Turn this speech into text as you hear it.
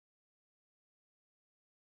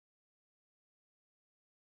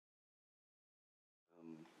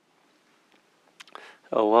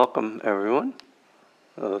Welcome, everyone,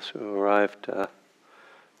 those who arrived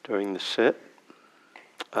during the sit.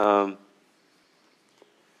 So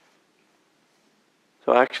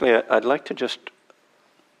actually, I'd like to just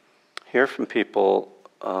hear from people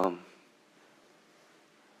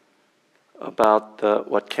about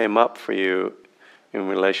what came up for you in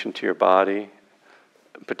relation to your body,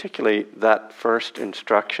 particularly that first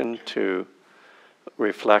instruction to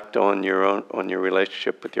reflect on your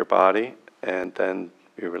relationship with your body, and then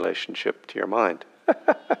your relationship to your mind.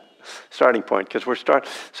 Starting point, because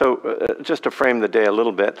just to frame the day a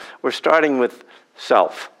little bit, we're starting with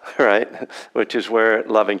self, right? Which is where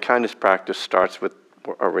loving kindness practice starts, with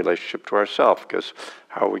our relationship to ourself. Because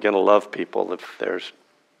how are we going to love people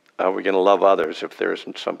how are we going to love others if there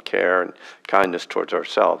isn't some care and kindness towards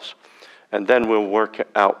ourselves? And then we'll work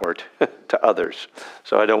outward to others.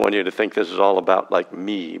 So I don't want you to think this is all about like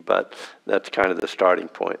me, but that's kind of the starting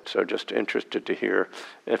point. So just interested to hear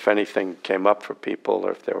if anything came up for people,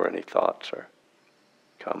 or if there were any thoughts or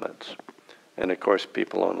comments. And of course,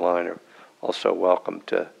 people online are also welcome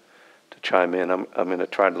to chime in. I'm going to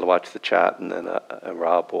try to watch the chat, and then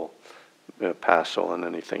Rob will pass on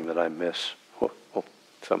anything that I miss. We'll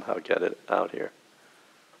somehow get it out here.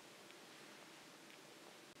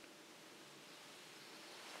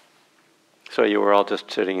 So you were all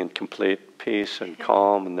just sitting in complete peace and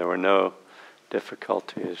calm, and there were no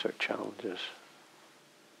difficulties or challenges.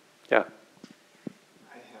 Yeah.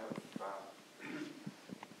 I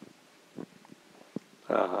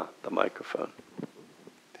have the microphone.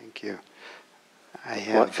 Thank you.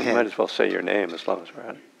 You might as well say your name as long as we're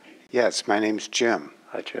at it. Yes, my name's Jim.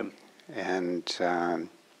 Hi, Jim. And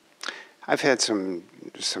I've had some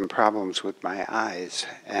problems with my eyes,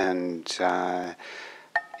 and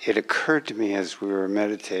it occurred to me as we were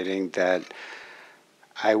meditating that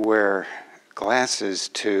I wear glasses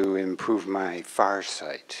to improve my far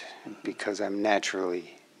sight, because I'm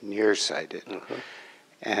naturally nearsighted,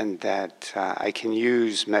 and that I can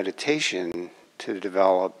use meditation to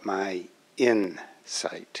develop my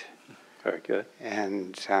insight. Very good.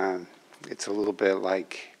 And it's a little bit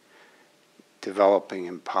like developing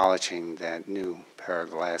and polishing that new pair of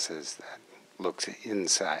glasses that looks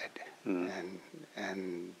inside.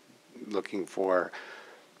 And looking for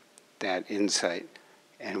that insight.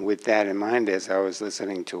 And with that in mind, as I was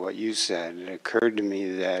listening to what you said, it occurred to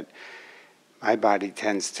me that my body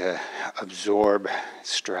tends to absorb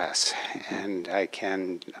stress, and I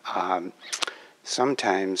can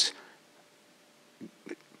sometimes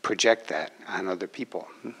project that on other people.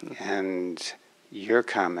 And your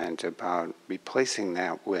comment about replacing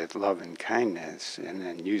that with love and kindness, and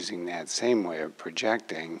then using that same way of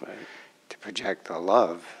projecting to project the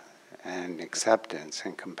love and acceptance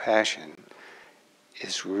and compassion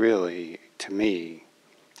is really, to me,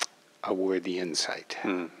 a worthy insight.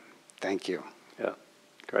 Thank you. Yeah,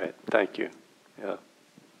 great. Thank you. Yeah.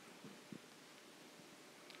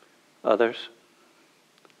 Others?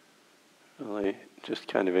 Really just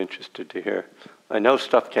kind of interested to hear. I know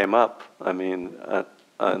stuff came up. I mean,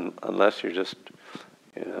 unless you're just,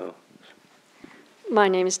 My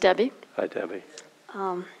name is Debbie. Hi, Debbie.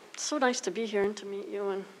 So nice to be here and to meet you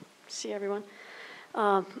and see everyone.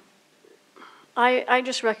 I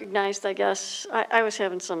just recognized, I guess, I was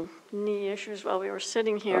having some knee issues while we were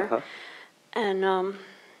sitting here. And,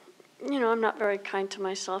 I'm not very kind to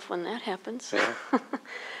myself when that happens. Yeah.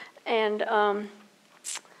 And,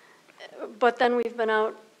 but then we've been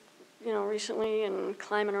out, recently and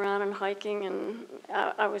climbing around and hiking, and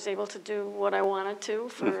I was able to do what I wanted to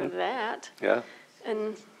for that. Yeah.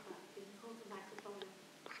 And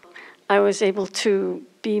I was able to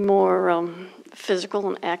be more physical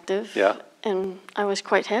and active. Yeah. And I was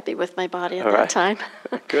quite happy with my body at that time.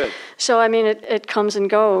 Good. So, I mean, it comes and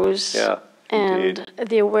goes. Yeah, and indeed.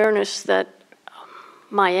 The awareness that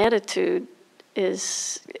my attitude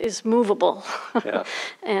is movable. Yeah.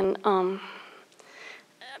 And,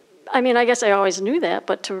 I mean, I guess I always knew that,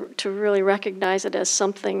 but to really recognize it as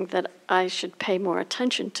something that I should pay more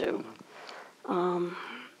attention to,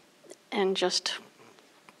 and just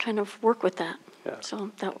kind of work with that. Yeah. So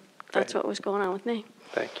that's what was going on with me.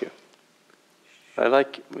 Thank you.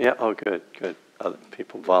 Good. Other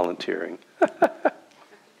people volunteering.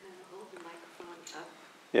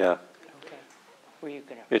 Yeah. Okay. Were you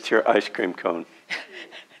gonna? It's your ice cream cone.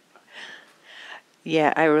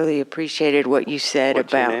 Yeah, I really appreciated what you said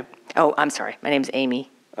What's about. your name? Oh, I'm sorry. My name's Amy.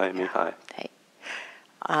 Amy, hi. Hey.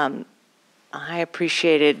 I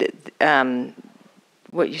appreciated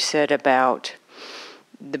what you said about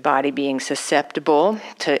the body being susceptible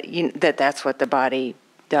to that's what the body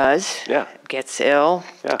does. Yeah. Gets ill,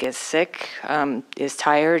 Yeah. gets sick, is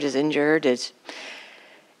tired, is injured,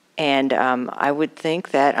 And I would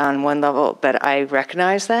think that on one level that I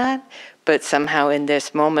recognize that, but somehow in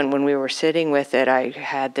this moment when we were sitting with it, I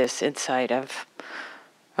had this insight of,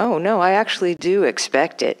 oh no, I actually do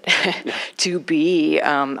expect it to be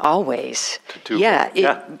always. Yeah,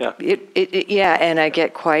 and I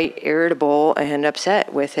get quite irritable and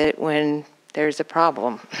upset with it when there's a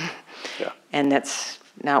problem. Yeah. And that's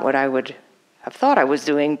not what I would have thought I was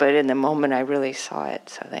doing, but in the moment I really saw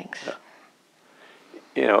it, so thanks. Yeah.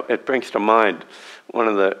 You know, it brings to mind one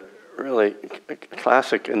of the really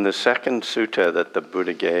classic, in the second sutta that the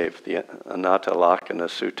Buddha gave, the Anatta Lakkhana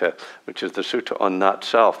Sutta, which is the sutta on not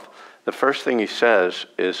self. The first thing he says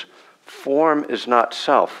is, form is not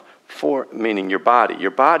self, meaning your body.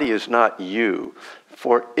 Your body is not you.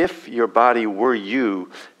 For if your body were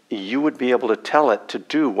you, you would be able to tell it to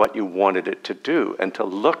do what you wanted it to do, and to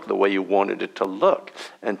look the way you wanted it to look,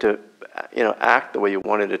 and to, you know, act the way you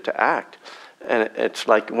wanted it to act. And it's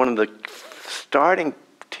like one of the starting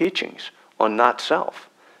teachings on not self.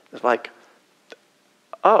 It's like,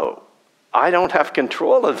 oh, I don't have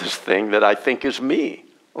control of this thing that I think is me.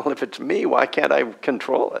 Well, if it's me, why can't I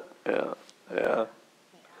control it? Yeah.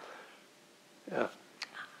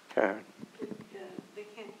 Karen. They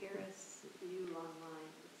can't hear us, you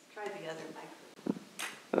online. Let's try the other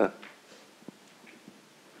microphone.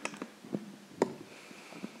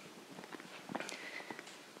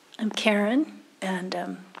 I'm Karen, and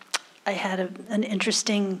I had an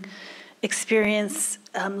interesting experience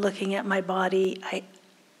looking at my body.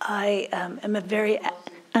 I'm a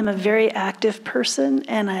very active person,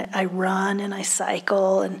 and I run and I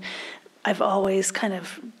cycle, and I've always kind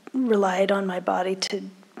of relied on my body to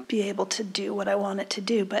be able to do what I want it to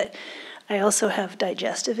do. But I also have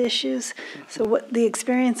digestive issues. So what the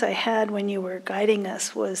experience I had when you were guiding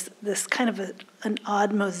us was this kind of an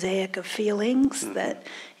odd mosaic of feelings that,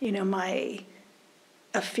 you know,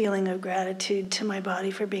 a feeling of gratitude to my body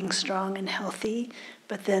for being strong and healthy.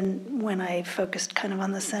 But then when I focused kind of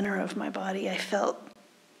on the center of my body, I felt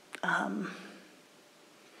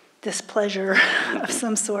displeasure of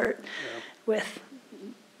some sort with,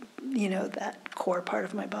 you know, that core part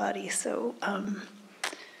of my body. So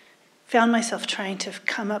found myself trying to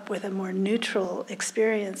come up with a more neutral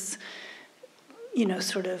experience, you know,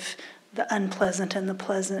 sort of the unpleasant and the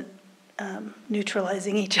pleasant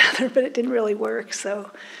neutralizing each other, but it didn't really work.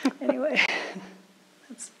 So anyway,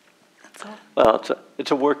 that's all. Well,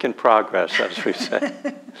 it's a work in progress, as we say,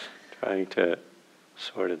 trying to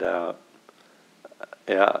sort it out.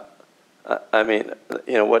 Yeah, I mean,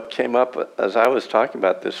 you know, what came up as I was talking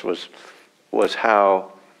about this was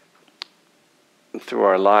how through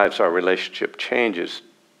our lives our relationship changes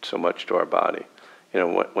so much to our body. You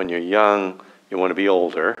know, when you're young, you want to be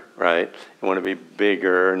older, right? You want to be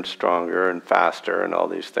bigger and stronger and faster and all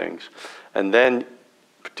these things. And then,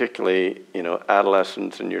 particularly, you know,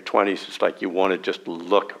 adolescence in your 20s, it's like you want to just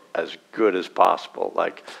look as good as possible.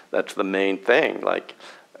 Like, that's the main thing, like,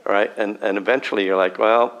 right? And eventually you're like,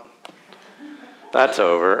 well, that's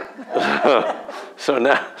over. So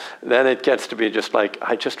now, then it gets to be just like,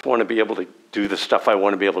 I just want to be able to do the stuff I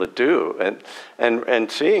want to be able to do.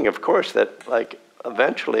 And seeing, of course, that, like,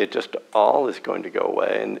 eventually it just all is going to go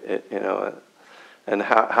away. And, you know, and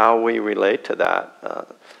how we relate to that,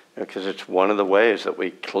 because it's one of the ways that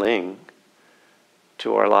we cling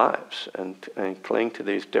to our lives and cling to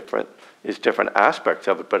these different aspects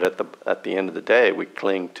of it. But at the end of the day, we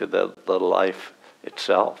cling to the life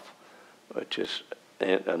itself, which is,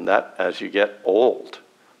 and that as you get old,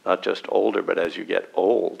 not just older, but as you get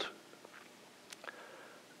old,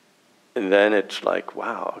 and then it's like,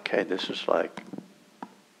 wow, okay, this is like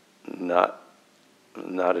not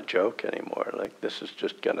a joke anymore. Like, this is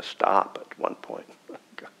just going to stop at one point.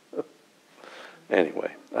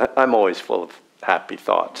 Anyway, I'm always full of happy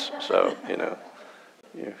thoughts, so, you know.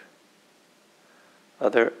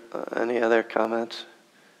 Any other comments?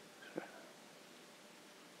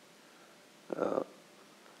 I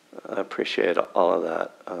appreciate all of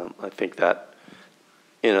that. I think that,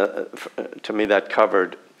 you know, to me that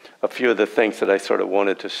covered a few of the things that I sort of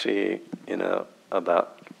wanted to see, you know,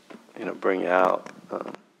 about, you know, bring out.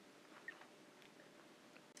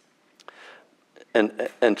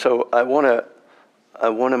 And so I want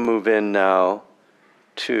to move in now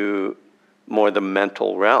to more the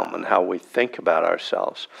mental realm and how we think about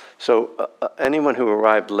ourselves. So anyone who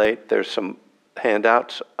arrived late, there's some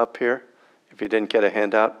handouts up here. If you didn't get a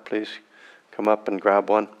handout, please come up and grab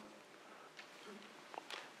one.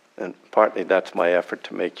 And partly that's my effort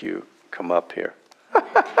to make you come up here.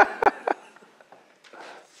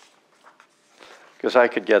 Because I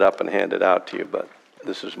could get up and hand it out to you, but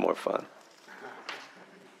this is more fun.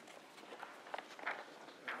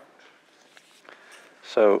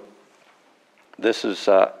 So this is,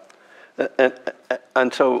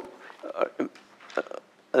 and so,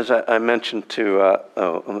 as I mentioned to,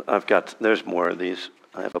 there's more of these.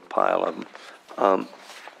 I have a pile of them.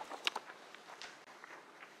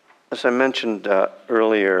 As I mentioned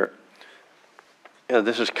earlier,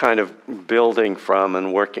 this is kind of building from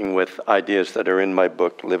and working with ideas that are in my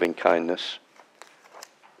book, Lovingkindness.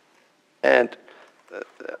 And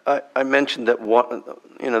I mentioned that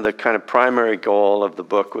the kind of primary goal of the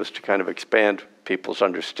book was to kind of expand people's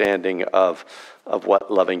understanding of what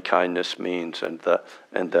lovingkindness means, and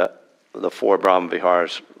the four Brahma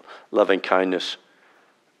Viharas: lovingkindness,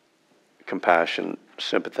 compassion,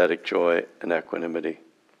 sympathetic joy, and equanimity.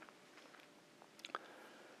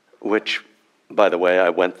 Which, by the way,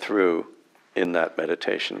 I went through in that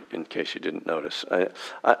meditation, in case you didn't notice.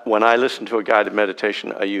 When I listen to a guided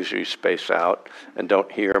meditation, I usually space out and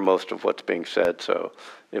don't hear most of what's being said. So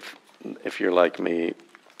if you're like me,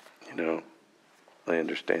 I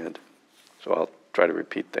understand. So I'll try to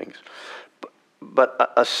repeat things.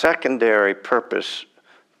 But a secondary purpose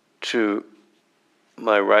to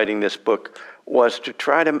my writing this book was to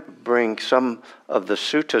try to bring some of the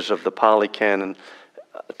suttas of the Pali Canon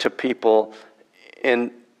to people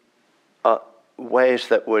in ways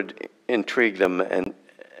that would intrigue them,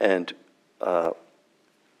 and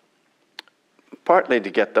partly to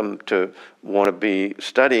get them to want to be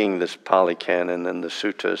studying this Pali Canon and the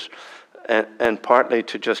suttas, and partly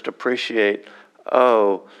to just appreciate,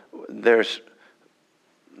 these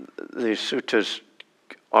suttas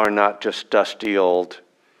are not just dusty old,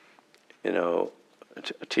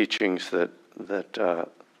 teachings that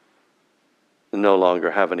no longer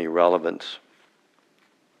have any relevance.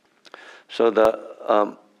 So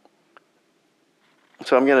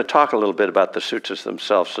so I'm going to talk a little bit about the suttas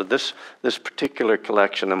themselves. So this particular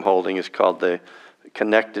collection I'm holding is called the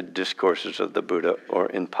Connected Discourses of the Buddha, or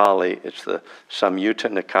in Pali, it's the Samyutta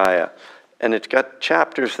Nikaya, and it's got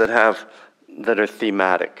chapters that are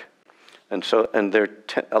thematic, and there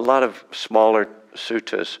are a lot of smaller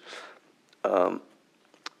suttas,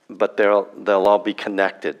 but they'll all be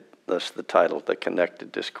connected. That's the title, the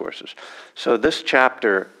Connected Discourses. So this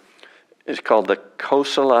chapter is called the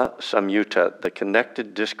Kosala Samyutta, the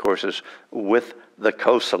Connected Discourses with the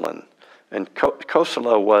Kosalan. And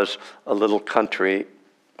Kosala was a little country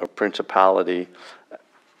or principality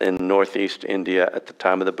in northeast India at the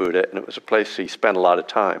time of the Buddha, and it was a place he spent a lot of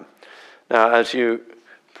time. Now, as you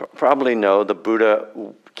probably know, the Buddha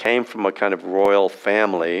came from a kind of royal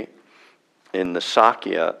family in the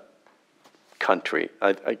Sakya country.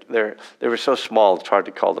 They were so small, it's hard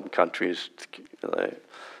to call them countries.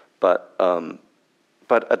 But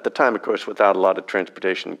at the time, of course, without a lot of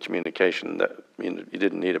transportation and communication, you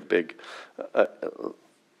didn't need a big,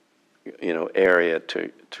 area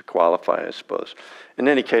to qualify, I suppose. In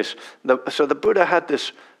any case, so the Buddha had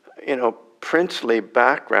this, princely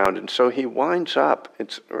background, and so he winds up.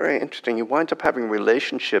 It's very interesting. He winds up having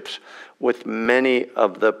relationships with many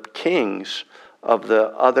of the kings of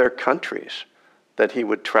the other countries that he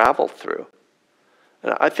would travel through,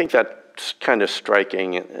 and I think that. It's kind of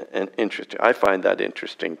striking and interesting. I find that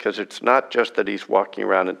interesting because it's not just that he's walking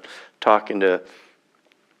around and talking to,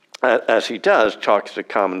 as he does, talks to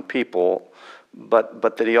common people, but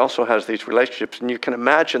that he also has these relationships. And you can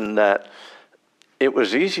imagine that it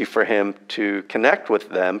was easy for him to connect with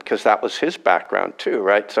them because that was his background too,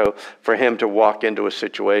 right? So for him to walk into a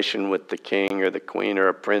situation with the king or the queen or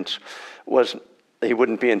a prince, he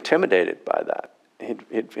wouldn't be intimidated by that.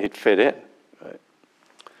 He'd fit in.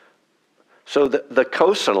 So the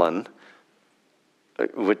Kosalan,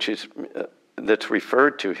 which is that's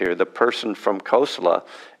referred to here, the person from Kosala,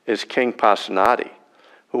 is King Pasenadi,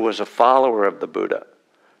 who was a follower of the Buddha.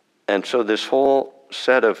 And so this whole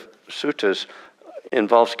set of suttas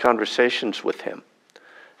involves conversations with him.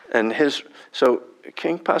 And so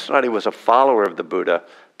King Pasenadi was a follower of the Buddha,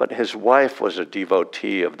 but his wife was a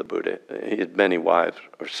devotee of the Buddha. He had many wives,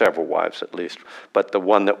 or several wives at least, but the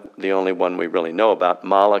only one we really know about,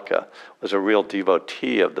 Malika, was a real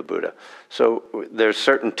devotee of the Buddha. So there's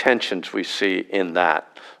certain tensions we see in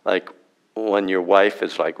that, like when your wife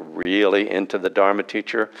is like really into the Dharma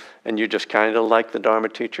teacher, and you just kind of like the Dharma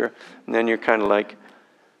teacher, and then you're kind of like,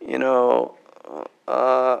 I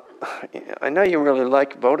know you really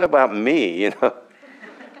like, but what about me,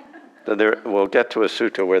 So we'll get to a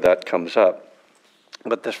sutta where that comes up.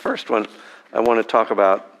 But this first one I want to talk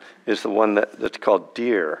about is the one that's called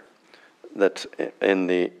Deer. That's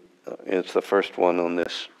it's the first one on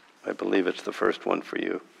this. I believe it's the first one for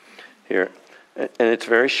you here. And it's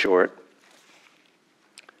very short.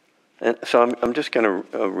 And so I'm just going to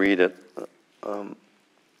read it.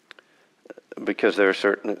 because there are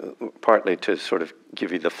certain, partly to sort of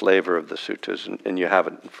give you the flavor of the suttas, and you have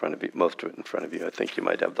it in front of you, most of it in front of you. I think you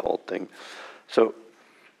might have the whole thing. So,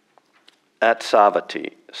 at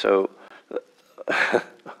Savatthi, so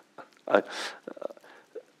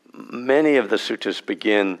many of the suttas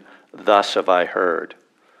begin, "Thus have I heard,"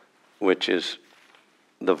 which is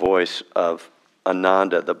the voice of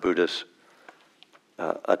Ananda, the Buddha's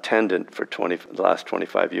attendant for the last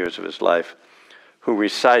 25 years of his life, who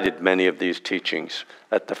recited many of these teachings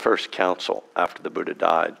at the first council after the Buddha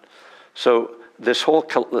died. So this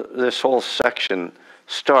whole section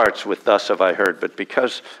starts with "Thus have I heard," but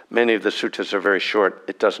because many of the suttas are very short,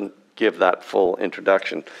 it doesn't give that full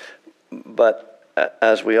introduction. But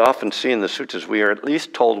as we often see in the suttas, we are at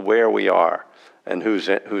least told where we are and who's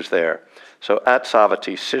there. So at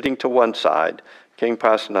Savatthi, sitting to one side, King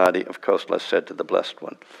Pasenadi of Kosala said to the Blessed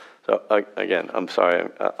One. So again, I'm sorry,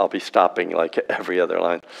 I'll be stopping like every other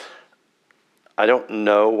line. I don't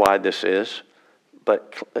know why this is,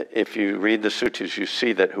 but if you read the suttas, you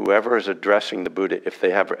see that whoever is addressing the Buddha, if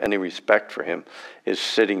they have any respect for him, is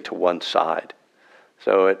sitting to one side.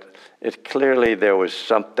 So it clearly there was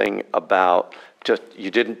something about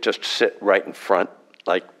you didn't just sit right in front,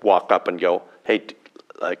 like walk up and go, hey,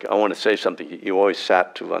 like I want to say something. You always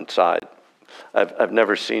sat to one side. I've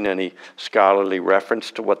never seen any scholarly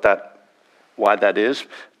reference to why that is,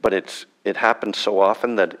 but it happens so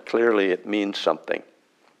often that clearly it means something.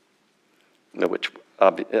 Which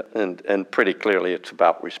and pretty clearly it's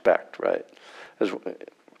about respect, right?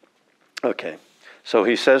 Okay, so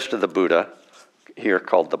he says to the Buddha, here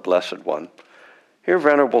called the Blessed One, "Here,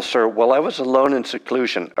 Venerable Sir, while I was alone in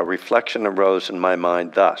seclusion, a reflection arose in my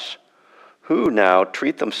mind thus: who now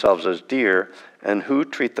treat themselves as dear, and who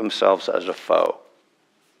treat themselves as a foe?"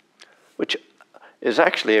 Which is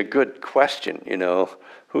actually a good question,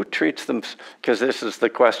 Who treats them, because this is the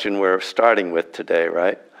question we're starting with today,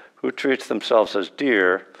 right? Who treats themselves as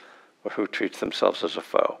dear, or who treats themselves as a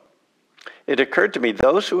foe? It occurred to me,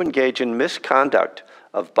 those who engage in misconduct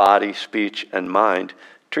of body, speech, and mind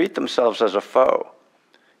treat themselves as a foe.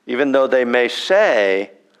 Even though they may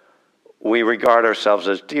say, we regard ourselves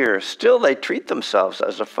as dear, still they treat themselves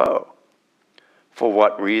as a foe. For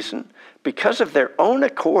what reason? Because of their own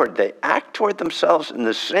accord, they act toward themselves in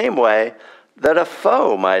the same way that a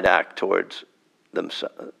foe might act towards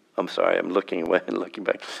themselves. I'm sorry, I'm looking away and looking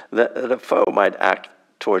back. That a foe might act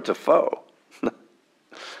towards a foe.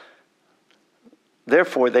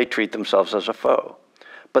 Therefore, they treat themselves as a foe.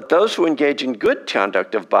 But those who engage in good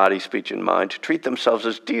conduct of body, speech, and mind treat themselves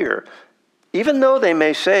as dear. Even though they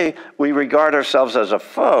may say, we regard ourselves as a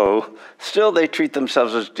foe, still they treat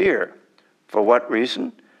themselves as dear. For what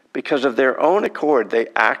reason? Because of their own accord, they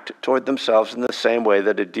act toward themselves in the same way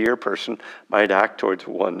that a dear person might act towards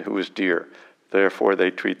one who is dear. Therefore,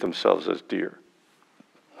 they treat themselves as dear.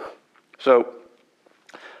 So,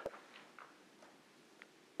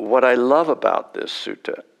 what I love about this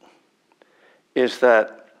sutta is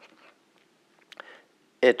that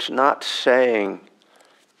it's not saying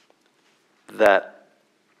that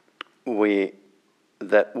we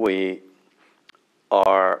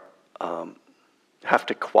are have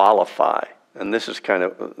to qualify, and this is kind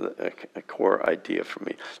of a core idea for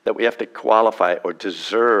me, that we have to qualify or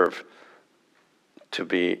deserve to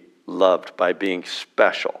be loved by being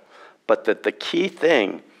special, but that the key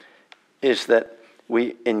thing is that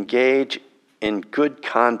we engage in good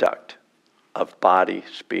conduct of body,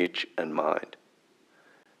 speech, and mind.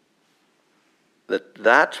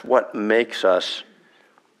 That's what makes us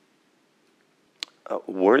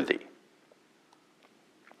worthy.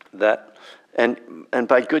 And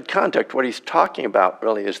by good conduct, what he's talking about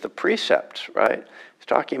really is the precepts, right? He's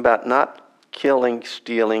talking about not killing,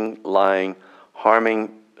 stealing, lying,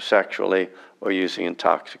 harming sexually, or using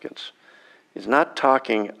intoxicants. He's not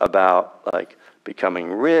talking about like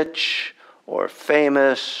becoming rich or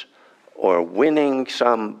famous or winning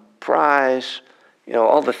some prize,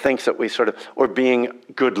 all the things that we sort of, or being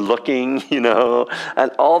good looking,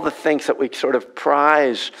 and all the things that we sort of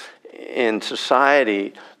prize in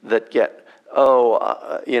society that get,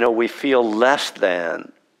 we feel less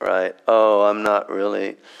than, right? Oh, I'm not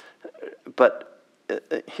really. But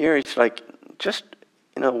here it's like, just,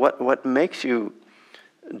 what makes you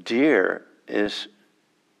dear is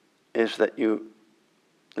that you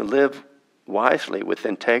live wisely with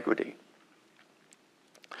integrity.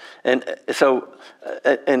 And so,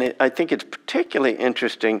 I think it's particularly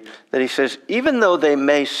interesting that he says, even though they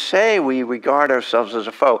may say we regard ourselves as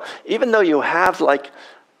a foe, even though you have like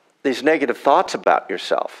these negative thoughts about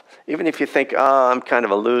yourself, even if you think, oh, I'm kind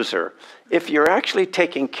of a loser, if you're actually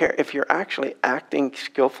taking care, if you're actually acting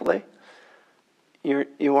skillfully,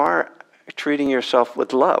 you are treating yourself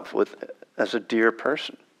with love, as a dear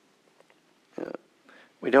person. You know,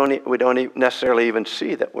 we don't necessarily even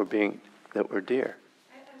see that we're dear. I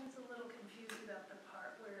was a little confused about the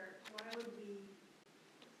part where, why would we,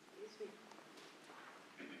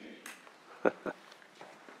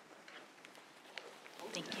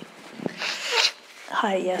 Thank you.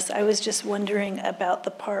 Hi, yes, I was just wondering about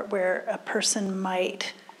the part where a person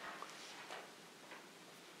might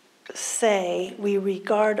say, we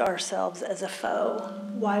regard ourselves as a foe.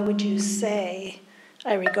 Why would you say,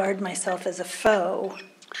 I regard myself as a foe?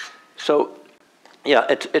 So, yeah,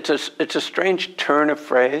 it's a strange turn of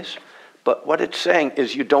phrase, but what it's saying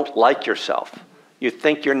is you don't like yourself. You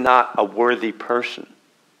think you're not a worthy person.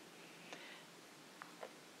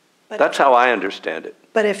 That's how I understand it.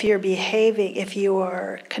 But if you're behaving, if you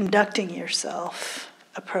are conducting yourself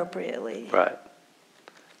appropriately. Right.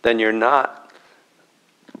 Then you're not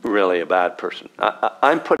really a bad person.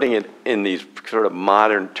 I'm putting it in these sort of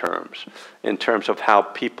modern terms, in terms of how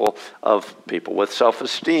people with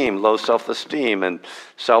self-esteem, low self-esteem, and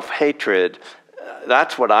self-hatred,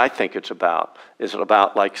 that's what I think it's about. Is it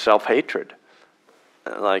about like self-hatred?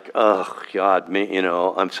 Like, oh God, me,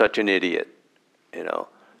 I'm such an idiot,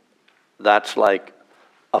 That's like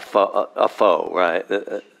a foe, right?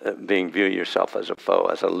 View yourself as a foe,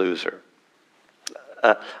 as a loser.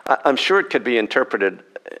 I'm sure it could be interpreted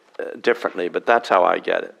differently, but that's how I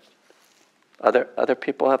get it. Other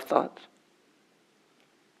people have thoughts?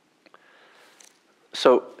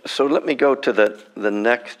 So let me go to the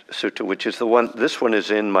next sutta, which is the one. This one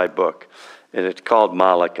is in my book, and it's called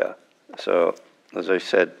Malika. So, as I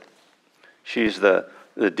said, she's the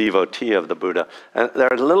devotee of the Buddha. And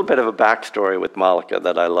there's a little bit of a backstory with Malika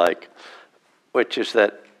that I like, which is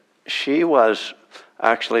that she was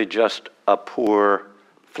actually just a poor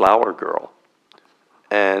flower girl.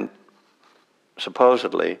 And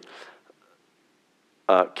supposedly,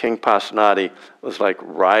 King Pasenadi was like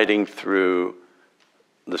riding through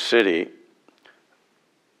the city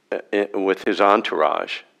with his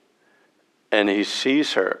entourage, and he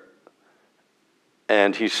sees her,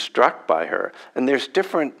 and he's struck by her. And there's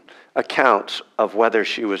different accounts of whether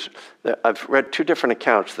she was, I've read two different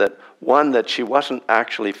accounts, that one, that she wasn't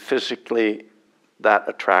actually physically that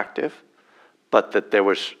attractive, but that there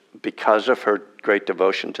was, because of her great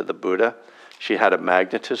devotion to the Buddha, she had a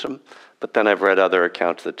magnetism. But then I've read other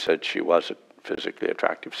accounts that said she wasn't physically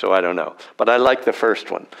attractive, so I don't know. But I like the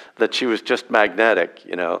first one, that she was just magnetic,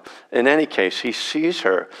 In any case, he sees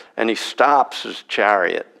her, and he stops his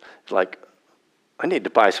chariot. Like, I need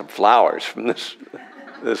to buy some flowers from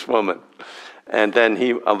this woman. And then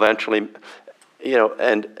he eventually,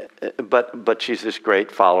 but she's this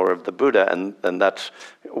great follower of the Buddha, and that's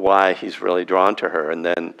why he's really drawn to her. And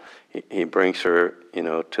then he brings her,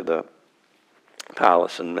 to the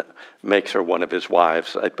palace and makes her one of his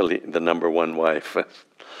wives. I believe the number one wife.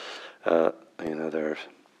 There's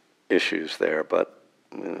issues there, but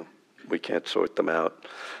we can't sort them out.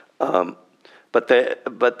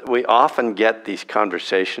 But we often get these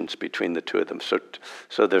conversations between the two of them.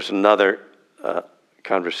 So there's another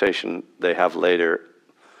conversation they have later,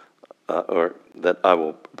 or that I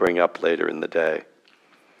will bring up later in the day.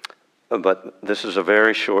 But this is a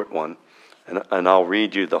very short one, and I'll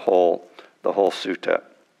read you the whole sutta.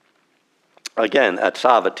 Again, at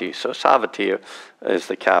Savatthi. So Savatthi is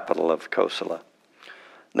the capital of Kosala.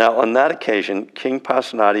 Now, on that occasion, King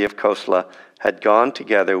Pasenadi of Kosala had gone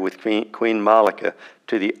together with Queen Malika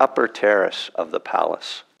to the upper terrace of the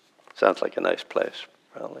palace. Sounds like a nice place,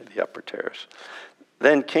 probably the upper terrace.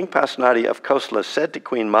 Then King Pasenadi of Kosala said to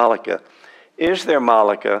Queen Malika, "Is there,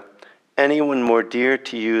 Malika, anyone more dear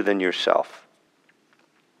to you than yourself?"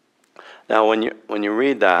 Now, when you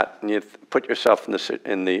read that, and you put yourself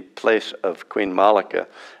in the place of Queen Malika,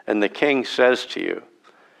 and the king says to you,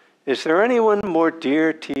 "Is there anyone more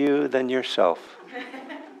dear to you than yourself?"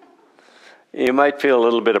 You might feel a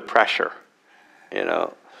little bit of pressure,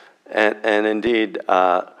 And indeed,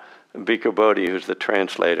 Bhikkhu Bodhi, who's the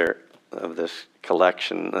translator of this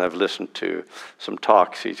collection, I've listened to some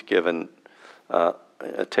talks he's given,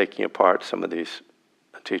 taking apart some of these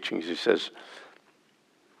teachings. He says,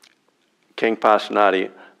 King Pasenadi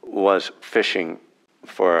was fishing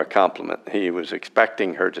for a compliment. He was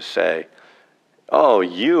expecting her to say, "Oh,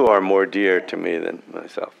 you are more dear to me than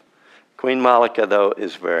myself." Queen Malika, though,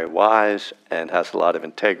 is very wise and has a lot of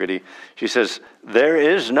integrity. She says, "There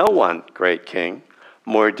is no one, great king,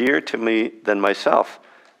 more dear to me than myself.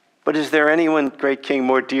 But is there anyone, great king,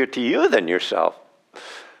 more dear to you than yourself?"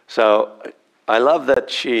 So I love that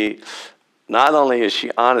she, not only is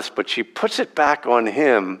she honest, but she puts it back on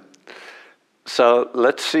him. So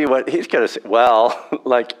let's see what he's going to say. Well,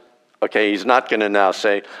 Okay, he's not going to now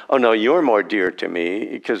say, oh no, you're more dear to me,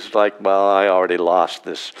 because like, well, I already lost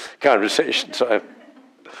this conversation. So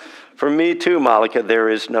for me too, Malika, there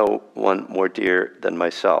is no one more dear than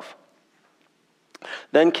myself.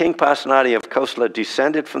 Then King Pasenadi of Kosala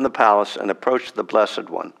descended from the palace and approached the Blessed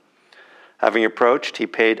One. Having approached, he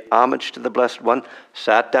paid homage to the Blessed One,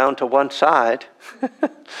 sat down to one side,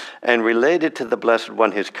 and related to the Blessed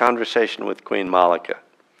One his conversation with Queen Malika.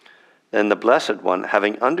 Then the Blessed One,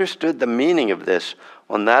 having understood the meaning of this,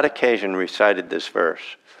 on that occasion recited this verse.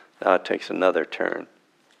 Now it takes another turn.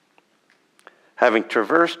 Having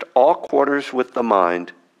traversed all quarters with the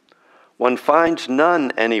mind, one finds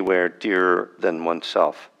none anywhere dearer than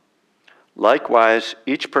oneself. Likewise,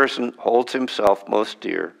 each person holds himself most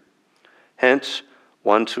dear. Hence,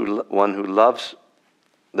 one who loves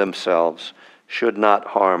themselves should not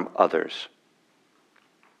harm others.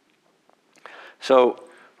 So,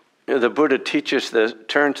 the Buddha teaches this,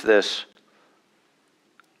 turns this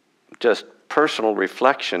just personal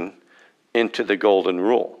reflection into the golden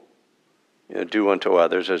rule. Do unto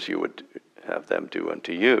others as you would have them do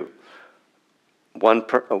unto you.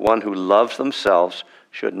 One who loves themselves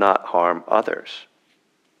should not harm others,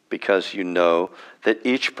 because you know that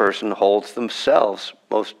each person holds themselves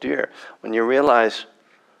most dear. When you realize,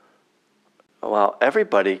 well,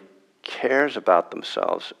 everybody cares about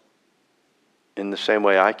themselves in the same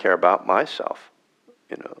way I care about myself.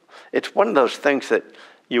 It's one of those things that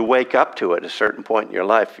you wake up to at a certain point in your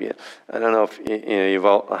life. I don't know if you've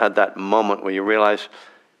all had that moment where you realize,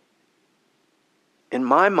 in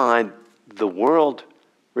my mind, the world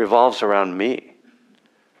revolves around me.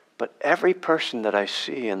 But every person that I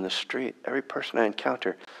see in the street, every person I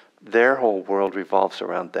encounter, their whole world revolves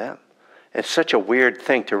around them. It's such a weird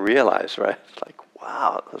thing to realize, right? It's like,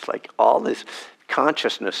 wow, it's like all this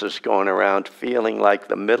consciousness is going around feeling like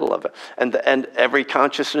the middle of it. And every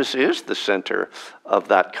consciousness is the center of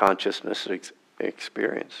that consciousness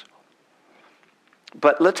experience.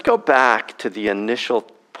 But let's go back to the initial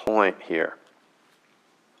point here.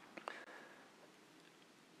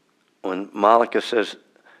 When Malika says,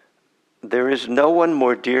 there is no one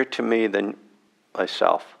more dear to me than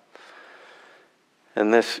myself.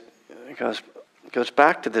 And this goes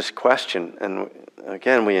back to this question, and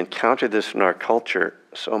again, we encounter this in our culture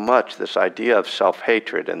so much, this idea of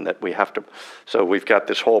self-hatred, and that we have to, so we've got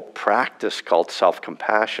this whole practice called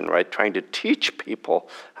self-compassion, right? Trying to teach people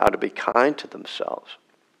how to be kind to themselves.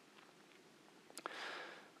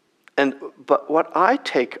 But what I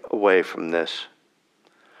take away from this,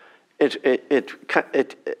 it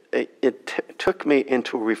took me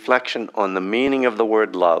into reflection on the meaning of the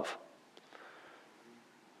word love.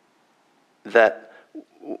 That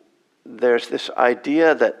there's this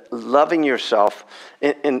idea that loving yourself,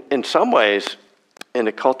 in some ways, in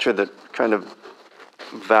a culture that kind of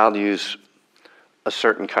values a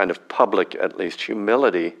certain kind of public, at least,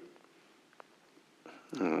 humility,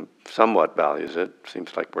 somewhat values it,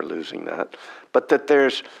 seems like we're losing that, but that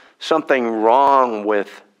there's something wrong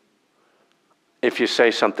with if you say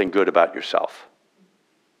something good about yourself,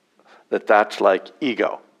 that's like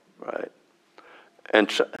ego, right? And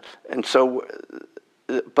so,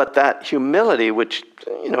 but that humility, which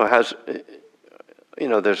has,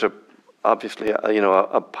 there's obviously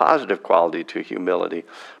a positive quality to humility,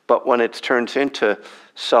 but when it turns into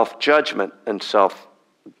self-judgment and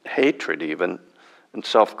self-hatred even, and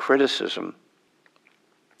self-criticism,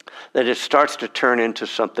 that it starts to turn into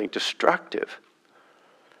something destructive.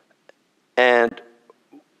 And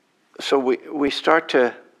so we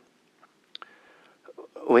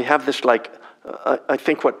have this I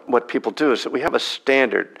think what people do is that we have a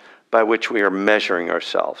standard by which we are measuring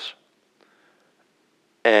ourselves.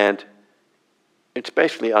 And it's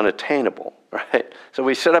basically unattainable, right? So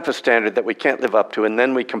we set up a standard that we can't live up to, and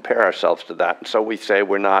then we compare ourselves to that. And so we say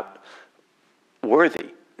we're not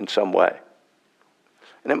worthy in some way.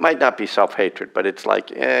 And it might not be self-hatred, but it's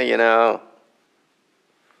like,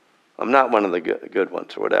 I'm not one of the good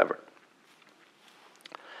ones or whatever.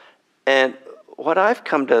 And what I've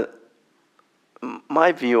come to,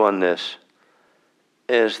 my view on this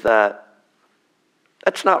is that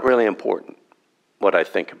that's not really important, what I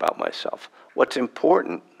think about myself. What's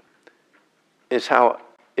important is how,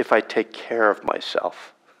 if I take care of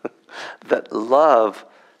myself, that love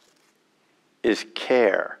is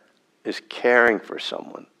care, is caring for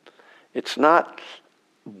someone. It's not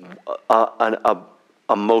an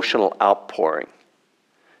emotional outpouring.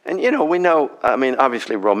 And we know,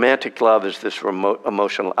 obviously romantic love is this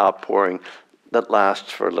emotional outpouring that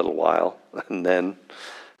lasts for a little while, and then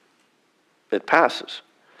it passes.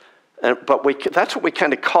 But that's what we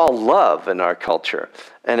kind of call love in our culture.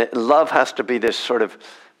 And love has to be this sort of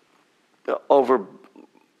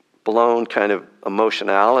overblown kind of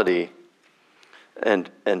emotionality and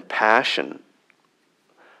passion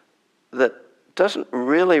that doesn't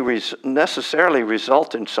really necessarily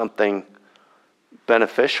result in something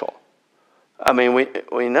beneficial. I mean,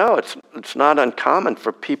 we know it's not uncommon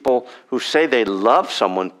for people who say they love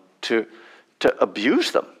someone to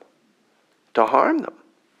abuse them, to harm them,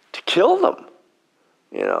 to kill them.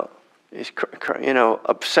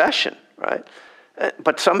 Obsession, right?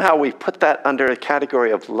 But somehow we put that under a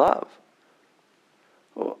category of love.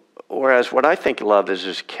 Whereas what I think love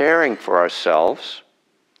is caring for ourselves,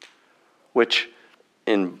 which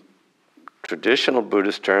in traditional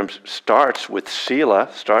Buddhist terms starts with sila,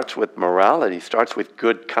 starts with morality, starts with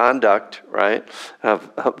good conduct, right?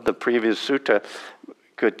 Of the previous sutta,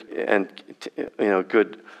 good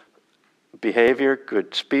behavior,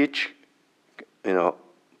 good speech,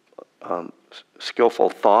 skillful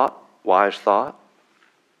thought, wise thought.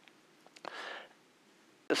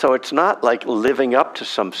 So it's not like living up to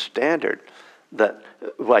some standard that,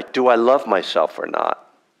 like, do I love myself or not?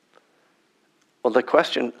 Well, the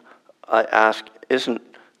question I ask isn't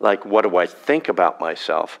like, what do I think about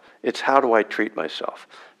myself? It's how do I treat myself?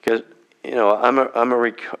 Because,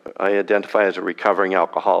 I identify as a recovering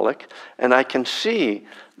alcoholic, and I can see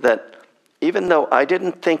that even though I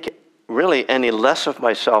didn't think really any less of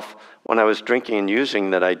myself when I was drinking and using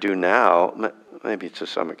than I do now, maybe to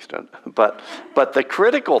some extent, but the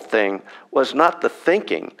critical thing was not the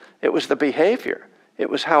thinking, it was the behavior. It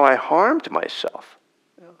was how I harmed myself.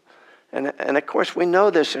 And of course, we know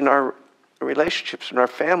this in our relationships, in our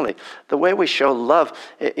family. The way we show love,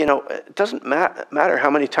 it doesn't matter how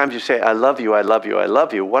many times you say, I love you, I love you, I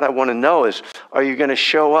love you. What I want to know is, are you going to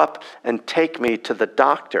show up and take me to the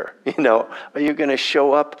doctor? Are you going to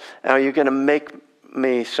show up, and are you going to make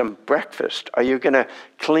me some breakfast? Are you going to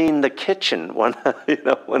clean the kitchen? Are you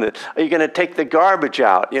going to take the garbage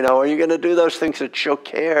out? Are you going to do those things that show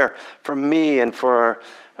care for me and for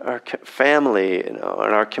our family, and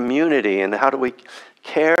our community, and how do we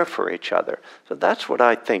care for each other? So that's what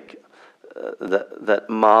I think that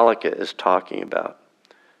Malika is talking about.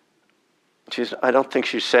 I don't think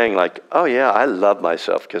she's saying like, oh yeah, I love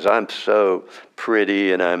myself because I'm so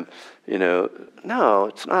pretty and I'm, no,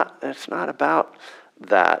 it's not about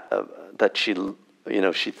that, that she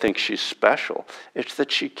thinks she's special. It's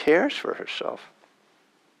that she cares for herself.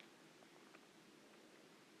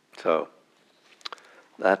 So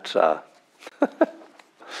that's,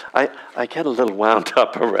 I get a little wound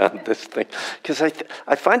up around this thing because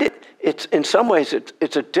I find it's in some ways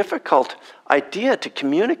it's a difficult idea to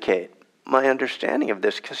communicate my understanding of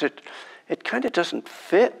this because it kind of doesn't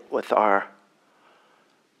fit with our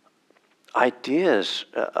ideas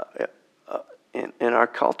in our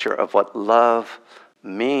culture of what love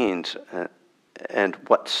means and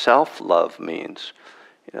what self-love means.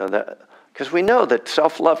 Because we know that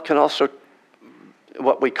self-love can also,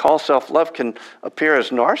 what we call self-love can appear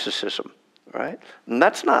as narcissism, right? And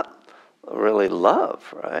that's not really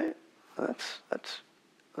love, right? That's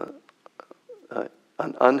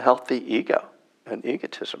an unhealthy ego, an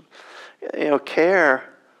egotism. Care,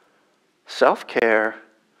 self-care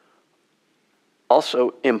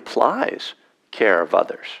also implies care of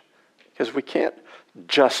others, because we can't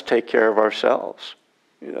just take care of ourselves.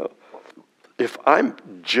 If I'm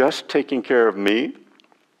just taking care of me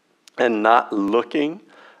and not looking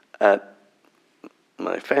at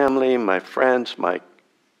my family, my friends, my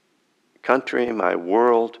country, my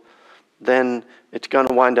world, then it's going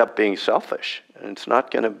to wind up being selfish, and it's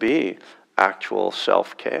not going to be actual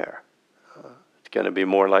self-care. It's going to be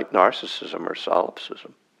more like narcissism or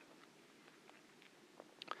solipsism.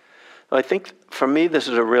 I think for me this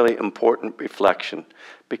is a really important reflection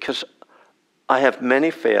because I have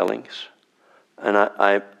many failings, and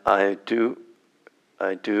I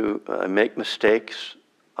make mistakes,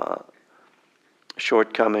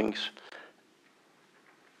 shortcomings,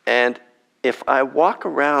 and if I walk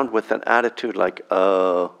around with an attitude like,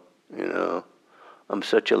 oh, I'm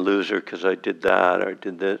such a loser because I did that, or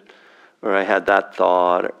did this, or I had that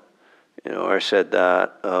thought, or I said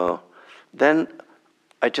that, then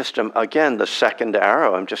I just am, again, the second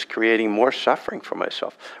arrow, I'm just creating more suffering for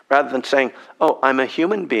myself. Rather than saying, oh, I'm a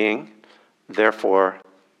human being, therefore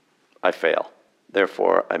I fail.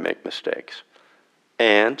 Therefore I make mistakes.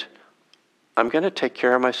 And I'm going to take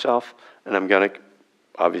care of myself, and I'm going to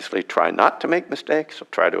obviously try not to make mistakes. I'll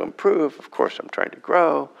try to improve. Of course, I'm trying to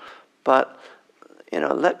grow. But,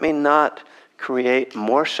 let me not create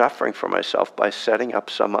more suffering for myself by setting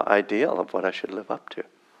up some ideal of what I should live up to.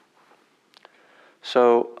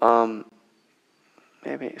 So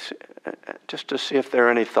maybe just to see if there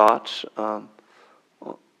are any thoughts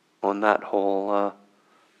that whole,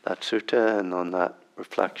 that sutta and on that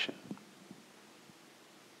reflection.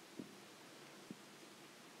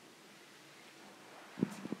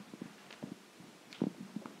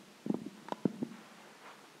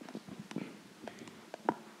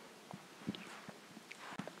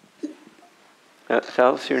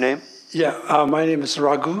 Tell us your name. Yeah, my name is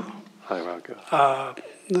Raghu. Hi, Raghu.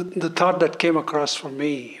 The thought that came across for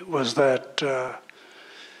me was that the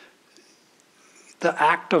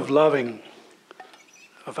act of loving,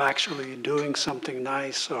 of actually doing something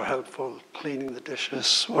nice or helpful, cleaning the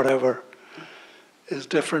dishes, whatever, is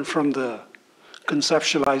different from the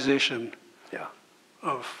conceptualization Yeah.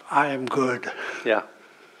 of I am good, Yeah.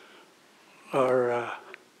 or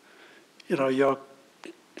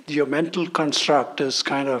your mental construct is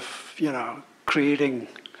kind of creating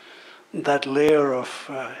that layer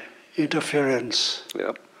of interference,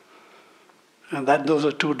 Yep. and those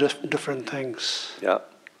are two different things. Yep.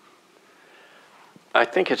 I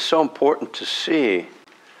think it's so important to see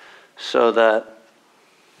so that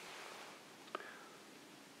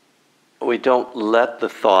we don't let the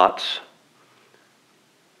thoughts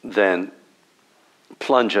then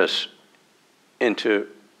plunge us into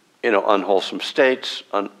unwholesome states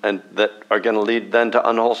and that are going to lead then to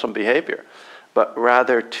unwholesome behavior, but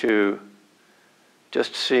rather to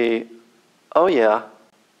just see, oh yeah,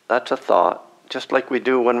 that's a thought, just like we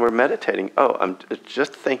do when we're meditating. Oh, it's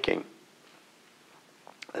just thinking.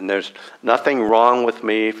 And there's nothing wrong with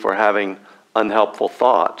me for having unhelpful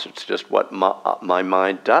thoughts. It's just what my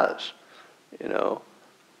mind does,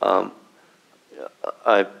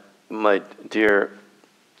 my dear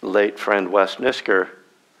late friend Wes Nisker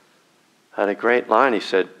had a great line. He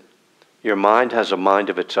said, "Your mind has a mind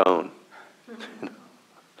of its own."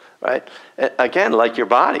 Right? Again, like your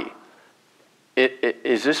body.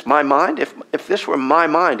 Is this my mind? If this were my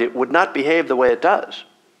mind, it would not behave the way it does.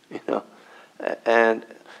 And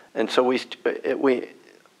so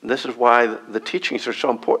this is why the teachings are so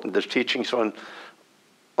important. There's teachings on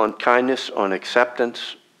kindness, on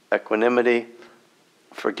acceptance, equanimity,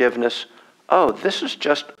 forgiveness. Oh, this is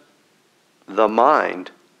just the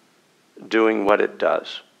mind doing what it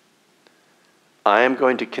does. I am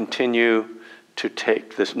going to continue to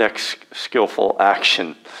take this next skillful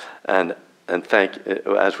action and thank,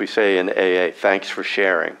 as we say in AA, thanks for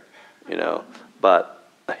sharing, but,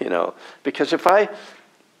 because if I,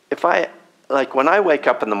 like when I wake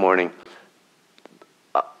up in the morning,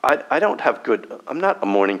 I don't have I'm not a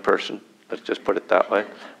morning person, let's just put it that way.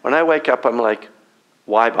 When I wake up, I'm like,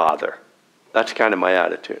 why bother? That's kind of my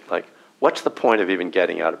attitude. Like, what's the point of even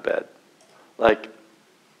getting out of bed? Like,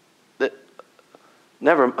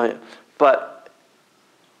 never mind. But,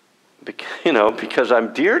 because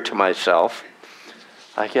I'm dear to myself,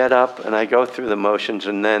 I get up and I go through the motions,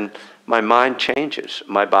 and then my mind changes.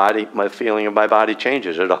 My feeling of my body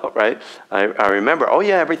changes at all, right? I remember, oh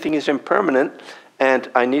yeah, everything is impermanent, and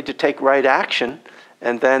I need to take right action,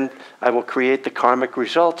 and then I will create the karmic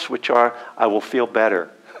results, which are, I will feel better.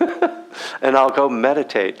 And I'll go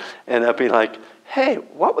meditate, and I'll be like, hey,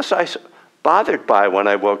 what was I bothered by when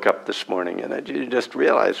I woke up this morning? And you just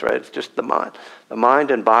realize, right, it's just the mind. The mind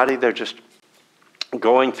and body, they're just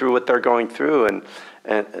going through what they're going through,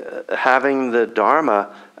 and having the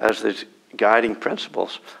Dharma as these guiding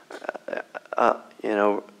principles,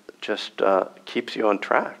 just keeps you on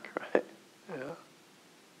track, right?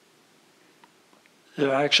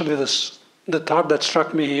 Yeah, actually, the thought that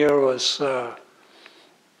struck me here was,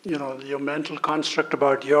 your mental construct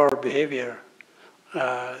about your behavior,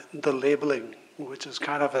 the labeling, which is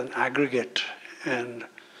kind of an aggregate, and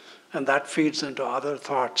that feeds into other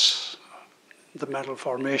thoughts, the mental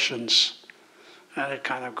formations, and it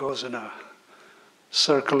kind of goes in a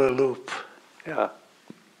circular loop. Yeah.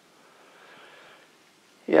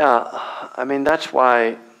 Yeah, I mean, that's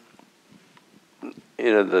why,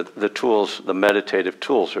 the tools, the meditative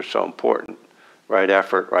tools are so important. Right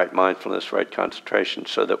effort, right mindfulness, right concentration,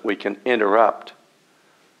 so that we can interrupt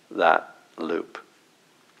that loop.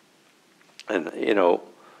 And,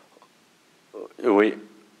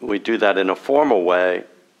 we do that in a formal way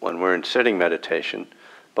when we're in sitting meditation,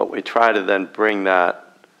 but we try to then bring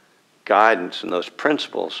that guidance and those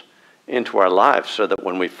principles into our lives so that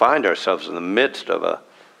when we find ourselves in the midst of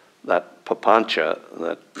that papancha,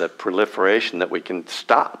 that proliferation, that we can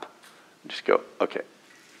stop. Just go, okay,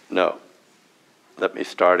 no, let me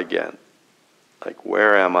start again. Like,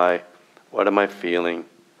 where am I? What am I feeling?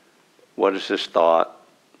 What is this thought?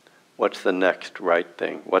 What's the next right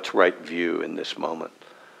thing? What's right view in this moment?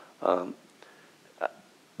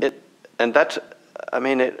 And that's,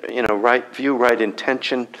 right view, right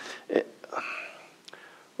intention.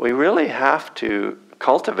 We really have to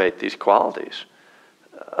cultivate these qualities,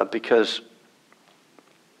 because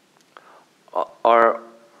our,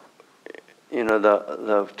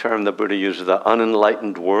 the term the Buddha uses, the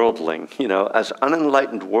unenlightened worldling, as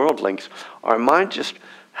unenlightened worldlings, our mind just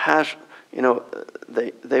has,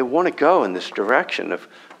 they want to go in this direction of,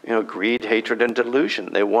 greed, hatred, and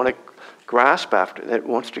delusion. They want to grasp after, it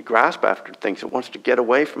wants to grasp after things. It wants to get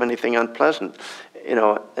away from anything unpleasant,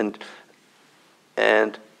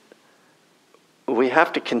 and we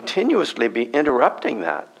have to continuously be interrupting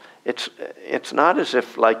that. It's not as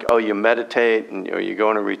if like, oh, you meditate or you go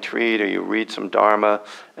on a retreat or you read some Dharma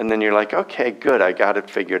and then you're like, okay, good, I got it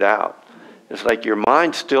figured out. It's like your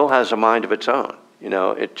mind still has a mind of its own.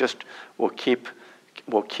 It just will keep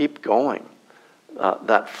going.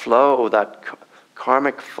 That flow, that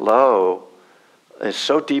karmic flow is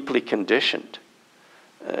so deeply conditioned.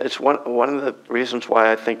 It's one of the reasons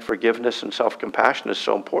why I think forgiveness and self-compassion is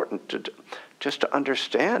so important, just to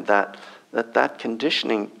understand that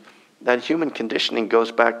conditioning, that human conditioning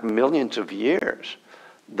goes back millions of years,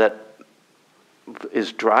 that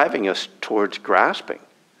is driving us towards grasping.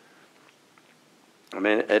 I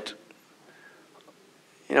mean, it's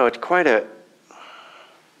quite a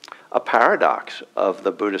paradox of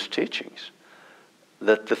the Buddhist teachings,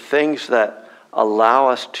 that the things that allow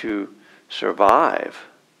us to survive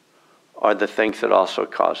are the things that also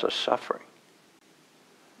cause us suffering.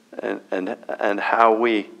 And how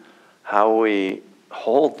we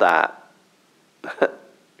hold that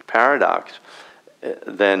paradox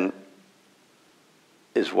then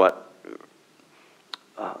is what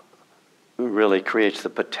really creates the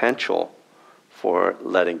potential for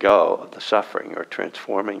letting go of the suffering or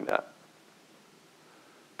transforming that.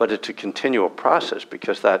 But it's a continual process,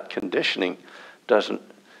 because that conditioning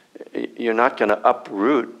you're not going to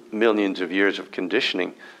uproot millions of years of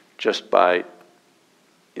conditioning just by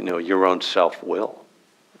your own self-will.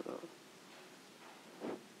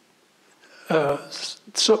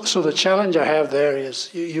 So the challenge I have there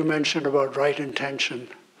is, you mentioned about right intention,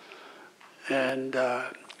 and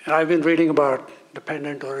I've been reading about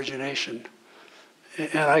dependent origination,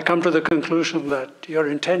 and I come to the conclusion that your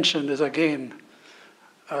intention is again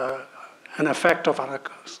an effect of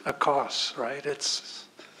a cause, right?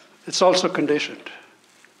 It's also conditioned.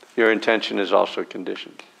 Your intention is also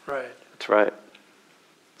conditioned. Right. That's right.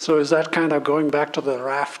 So is that kind of going back to the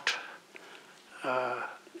raft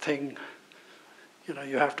thing?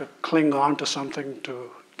 You have to cling on to something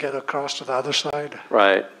to get across to the other side?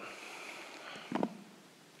 Right.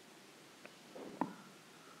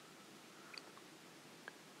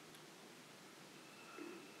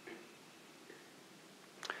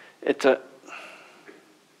 It's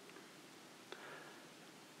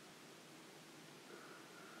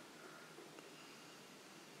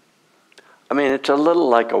a little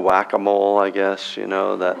like a whack-a-mole, I guess,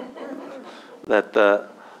 that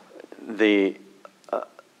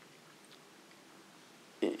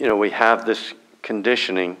we have this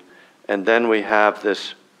conditioning, and then we have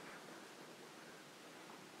this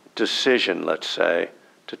decision, let's say,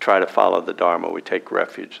 to try to follow the Dharma. We take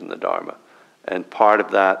refuge in the Dharma. And part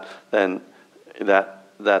of that then,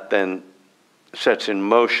 that then sets in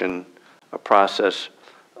motion a process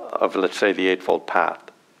of, let's say, the Eightfold Path.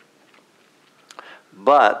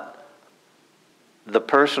 But the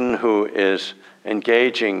person who is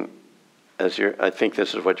engaging, I think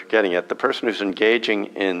this is what you're getting at, the person who's engaging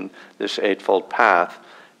in this Eightfold Path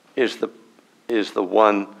is the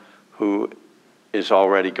one who is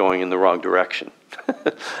already going in the wrong direction.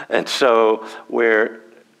 And so we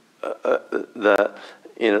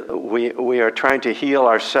are trying to heal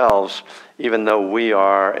ourselves even though we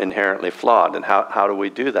are inherently flawed. And how do we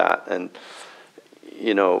do that? And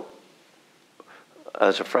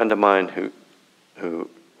as a friend of mine who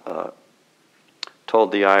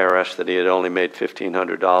told the IRS that he had only made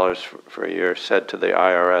 $1,500 for a year, said to the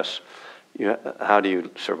IRS, how do you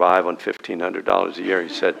survive on $1,500 a year? He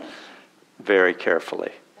said, very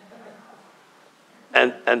carefully.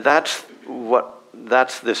 And that's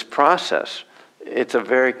this process. It's a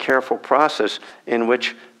very careful process in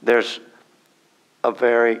which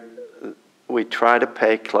we try to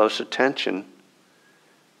pay close attention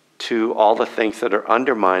to all the things that are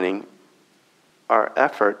undermining our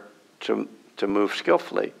effort to move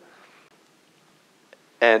skillfully.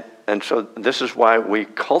 And so this is why we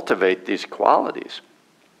cultivate these qualities,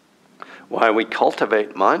 why we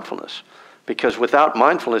cultivate mindfulness. Because without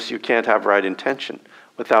mindfulness, you can't have right intention.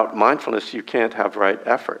 Without mindfulness, you can't have right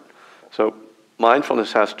effort. So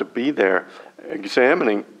mindfulness has to be there,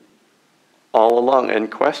 examining all along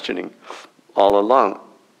and questioning all along.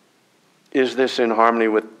 Is this in harmony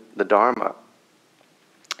with the Dharma?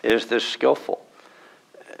 Is this skillful?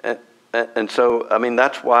 And so, I mean,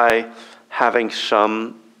 that's why having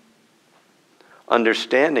some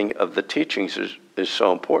understanding of the teachings is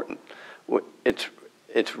so important.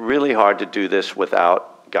 It's really hard to do this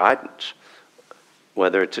without guidance,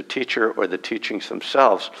 whether it's a teacher or the teachings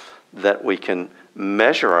themselves, that we can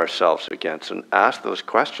measure ourselves against and ask those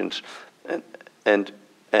questions, and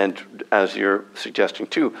as you're suggesting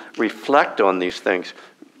too, reflect on these things,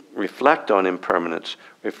 reflect on impermanence,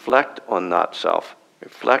 reflect on not self,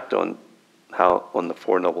 reflect on the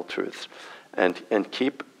Four Noble Truths, and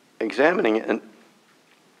keep examining it. And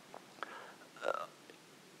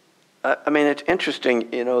I mean, it's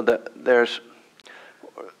interesting, you know, that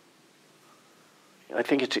I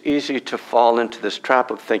think it's easy to fall into this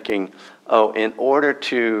trap of thinking, oh, in order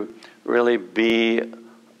to really be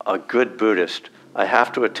a good Buddhist, I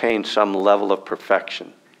have to attain some level of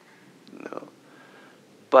perfection. You know?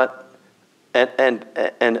 But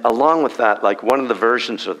and along with that, like one of the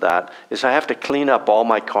versions of that is I have to clean up all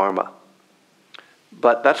my karma.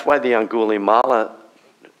 But that's why the Angulimala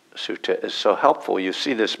Sutta is so helpful. You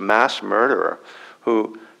see this mass murderer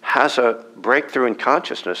who has a breakthrough in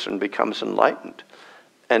consciousness and becomes enlightened.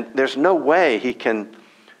 And there's no way he can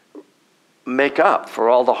make up for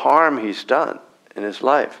all the harm he's done in his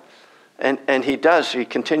life. And he does. He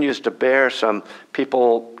continues to bear some.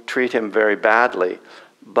 People treat him very badly,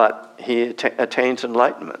 but he attains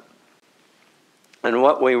enlightenment. And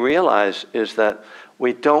what we realize is that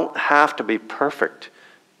we don't have to be perfect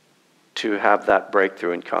to have that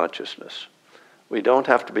breakthrough in consciousness. We don't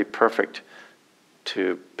have to be perfect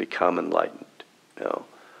to become enlightened. You know?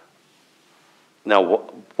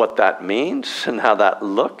 Now, what that means and how that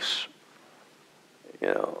looks, you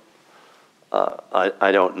know,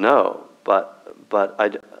 I don't know. But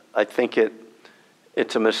I think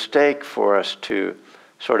it's a mistake for us to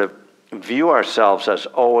sort of view ourselves as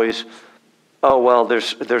always, oh well,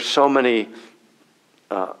 there's so many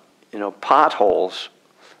you know, potholes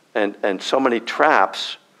and so many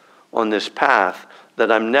traps on this path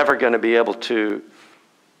that I'm never going to be able to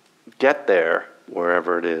get there,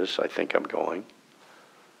 wherever it is I think I'm going.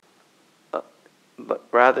 But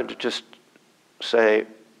rather to just say,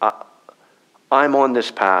 I'm on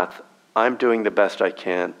this path, I'm doing the best I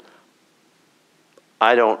can.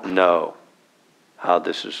 I don't know how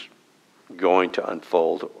this is going to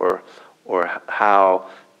unfold or how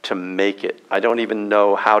to make it. I don't even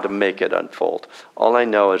know how to make it unfold. All I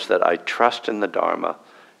know is that I trust in the Dharma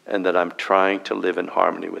and that I'm trying to live in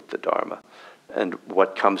harmony with the Dharma. And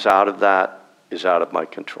what comes out of that is out of my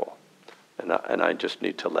control. And I just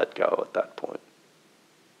need to let go at that point.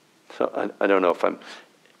 So I don't know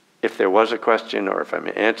if there was a question or if I'm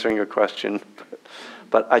answering a question,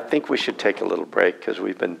 but I think we should take a little break because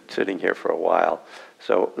we've been sitting here for a while.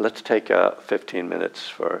 So let's take 15 minutes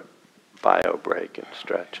for bio break and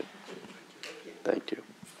stretch. Thank you.